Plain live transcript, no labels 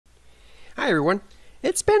Hi everyone.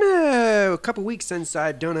 It's been a couple weeks since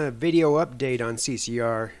I've done a video update on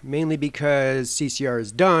CCR, mainly because CCR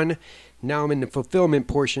is done. Now I'm in the fulfillment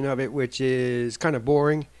portion of it, which is kind of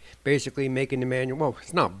boring. Basically making the manual, well,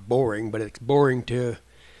 it's not boring, but it's boring to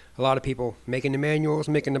a lot of people. Making the manuals,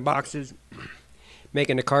 making the boxes,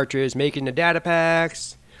 making the cartridges, making the data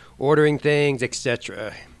packs, ordering things,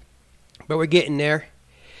 etc. But we're getting there.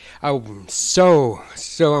 I'm so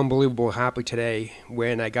unbelievable happy today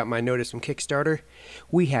when I got my notice from Kickstarter.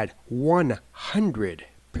 We had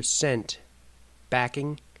 100%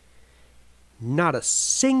 backing. Not a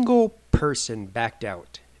single person backed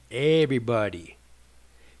out. Everybody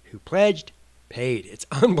who pledged paid. It's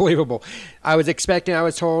unbelievable. I was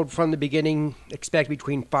told from the beginning, expect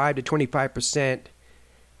between 5 to 25%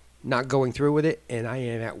 not going through with it, and I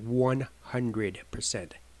am at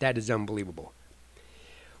 100%. That is unbelievable.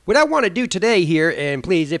 What I want to do today here, and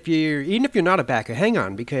please, even if you're not a backer, hang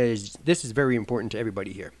on, because this is very important to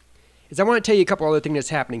everybody here, is I want to tell you a couple other things that's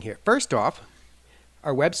happening here. First off,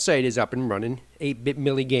 our website is up and running. 8-Bit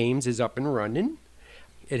Milli Games is up and running.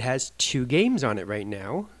 It has 2 games on it right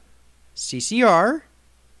now. CCR,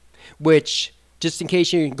 which, just in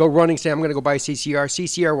case you go running and say, I'm going to go buy CCR,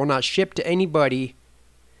 CCR will not ship to anybody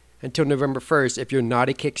until November 1st if you're not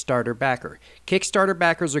a Kickstarter backer. Kickstarter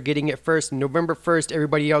backers are getting it first, and November 1st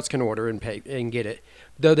everybody else can order and pay and get it.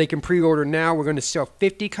 Though they can pre-order now, we're going to sell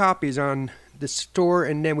 50 copies on the store,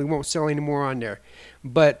 and then we won't sell any more on there.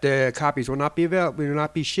 But the copies will not be available, will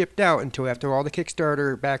not be shipped out until after all the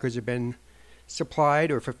Kickstarter backers have been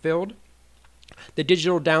supplied or fulfilled. The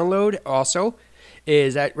digital download also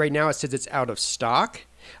is that right now it says it's out of stock.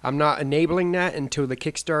 I'm not enabling that until the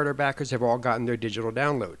Kickstarter backers have all gotten their digital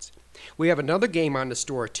downloads. We have another game on the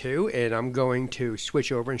store too, and I'm going to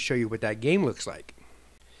switch over and show you what that game looks like.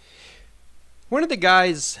 One of the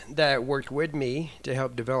guys that worked with me to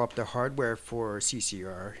help develop the hardware for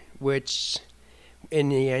CCR, which in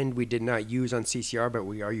the end we did not use on CCR, but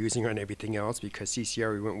we are using on everything else, because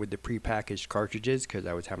CCR we went with the prepackaged cartridges because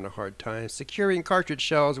I was having a hard time securing cartridge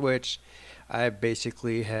shells, which I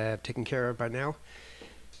basically have taken care of by now.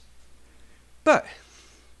 But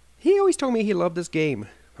he always told me he loved this game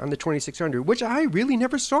on the 2600, which I really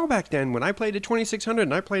never saw back then. When I played the 2600,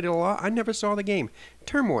 and I played it a lot, I never saw the game.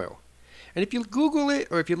 Turmoil. And if you Google it,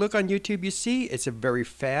 or if you look on YouTube, you see it's a very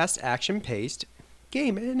fast, action-paced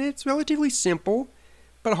game. And it's relatively simple,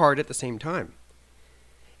 but hard at the same time.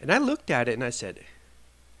 And I looked at it and I said,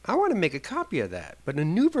 I want to make a copy of that, but a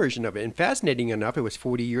new version of it. And fascinating enough, it was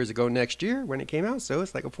 40 years ago next year when it came out, so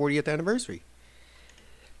it's like a 40th anniversary.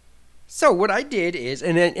 So what I did is,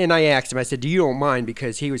 and I asked him, I said, do you don't mind?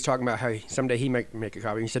 Because he was talking about how someday he might make a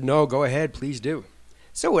copy. He said, no, go ahead, please do.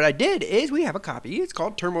 So what I did is we have a copy. It's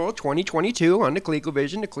called Turmoil 2022 on the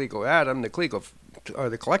Colecovision, the Coleco Adam, the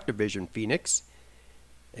Colecovision Phoenix,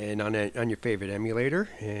 and on your favorite emulator,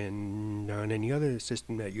 and on any other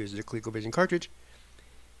system that uses a Colecovision cartridge.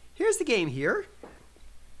 Here's the game here.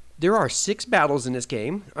 There are 6 battles in this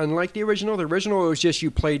game. Unlike the original it was just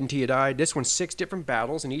you played until you died. This one's 6 different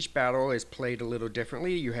battles, and each battle is played a little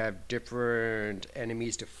differently. You have different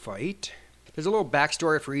enemies to fight. There's a little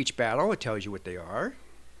backstory for each battle. It tells you what they are.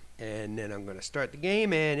 And then I'm going to start the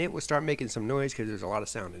game, and it will start making some noise because there's a lot of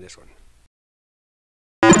sound in this one.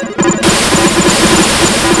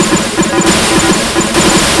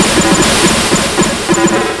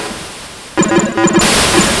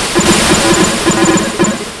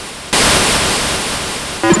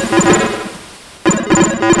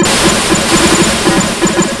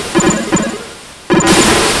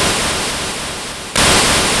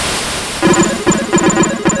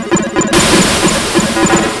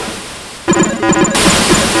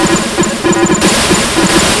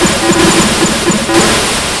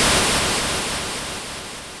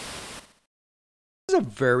 It's a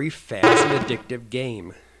very fast and addictive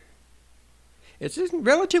game. It's just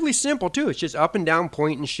relatively simple too. It's just up and down,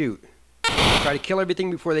 point and shoot. Try to kill everything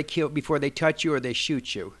before they touch you or they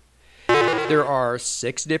shoot you. There are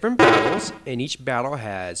 6 different battles, and each battle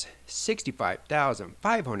has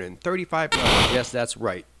 65,535 levels. Yes, that's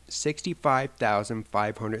right.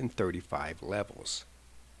 65,535 levels.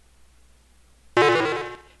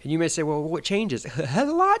 And you may say, well, what changes? A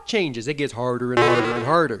lot changes. It gets harder and harder and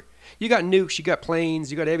harder. You got nukes, you got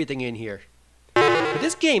planes, you got everything in here. But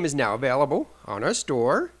this game is now available on our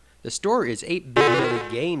store. The store is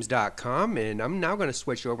 8bitmilligames.com, and I'm now going to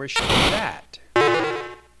switch over and show you that.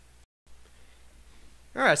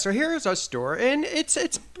 Alright, so here's our store, and it's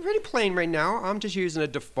pretty plain right now. I'm just using a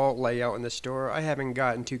default layout in the store. I haven't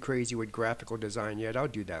gotten too crazy with graphical design yet. I'll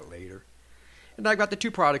do that later. And I've got the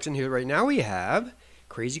 2 products in here right now. We have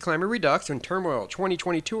Crazy Climber Redux and Turmoil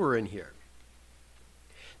 2022 are in here.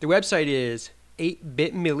 The website is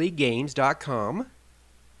 8bitmilligames.com.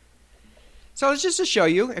 So it's just to show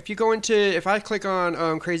you, if I click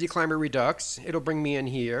on Crazy Climber Redux, it'll bring me in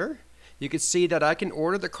here. You can see that I can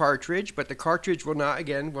order the cartridge, but the cartridge will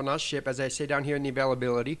not ship, as I say down here in the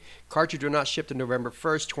availability. Cartridge will not ship to November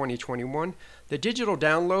 1st, 2021. The digital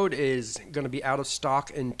download is going to be out of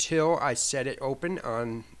stock until I set it open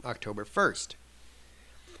on October 1st.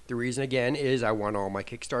 The reason, again, is I want all my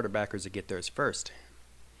Kickstarter backers to get theirs first.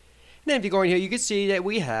 And then if you go in here, you can see that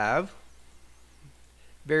we have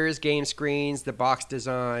various game screens, the box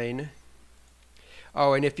design.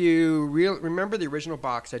 Oh, and if you remember the original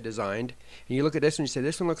box I designed, and you look at this one, you say,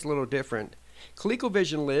 this one looks a little different.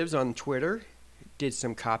 Colecovision Lives on Twitter did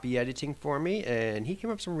some copy editing for me, and he came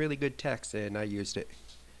up with some really good text, and I used it.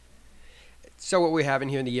 So what we have in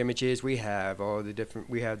here in the images, we have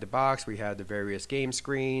we have the box, we have the various game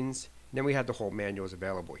screens, and then we have the whole manuals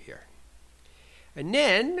available here. And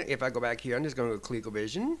then, if I go back here, I'm just going to go to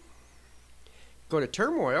Colecovision, go to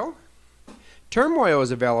Turmoil. Turmoil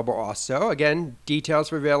is available also. Again, details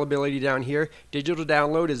for availability down here. Digital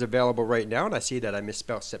download is available right now, and I see that I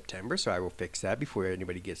misspelled September, so I will fix that before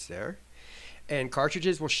anybody gets there. And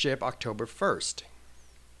cartridges will ship October 1st.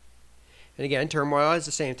 And again, Turmoil is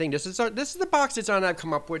the same thing. This is the box design I've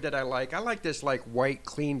come up with that I like. I like this white,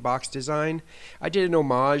 clean box design. I did an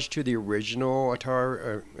homage to the original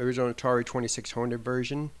Atari 2600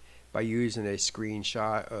 version by using a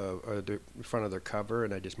screenshot of the front of their cover,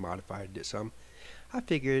 and I just modified it some. I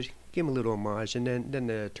figured give them a little homage, and then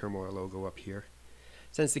the Turmoil logo up here,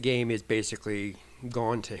 since the game is basically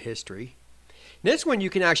gone to history. This one you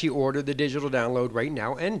can actually order the digital download right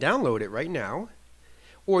now and download it right now,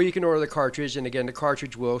 or you can order the cartridge, and again the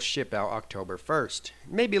cartridge will ship out October 1st,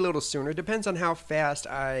 maybe a little sooner, depends on how fast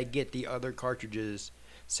I get the other cartridges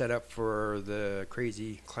set up for the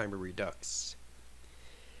Crazy Climber Redux.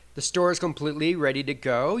 The store is completely ready to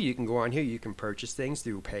go. You can go on here. You can purchase things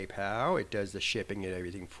through PayPal. It does the shipping and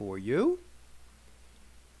everything for you.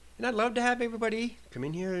 And I'd love to have everybody come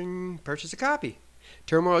in here and purchase a copy.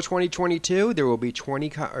 Turmoil 2022, there will be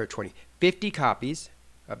 50 copies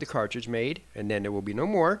of the cartridge made, and then there will be no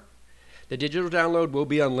more. The digital download will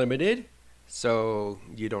be unlimited, so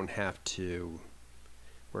you don't have to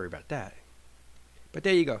worry about that. But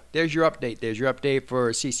there you go. There's your update. There's your update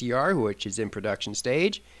for CCR, which is in production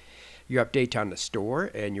stage. Your update on the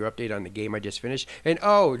store, and your update on the game I just finished. And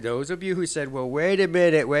oh, those of you who said, well, wait a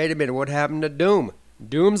minute, what happened to Doom?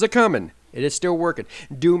 Doom's a-coming. It is still working.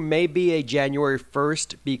 Doom may be a January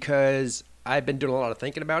 1st because I've been doing a lot of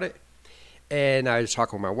thinking about it. And I was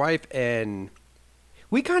talking with my wife, and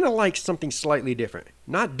we kind of like something slightly different.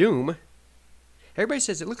 Not Doom. Everybody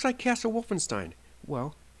says it looks like Castle Wolfenstein.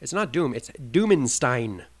 Well, it's not Doom, it's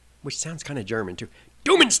Doomenstein, which sounds kind of German too.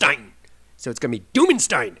 Doomenstein! So it's going to be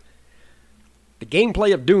Doomenstein. The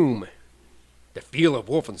gameplay of Doom. The feel of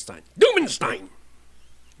Wolfenstein. Doomenstein!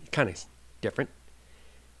 Kind of different.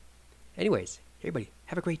 Anyways, everybody,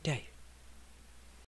 have a great day.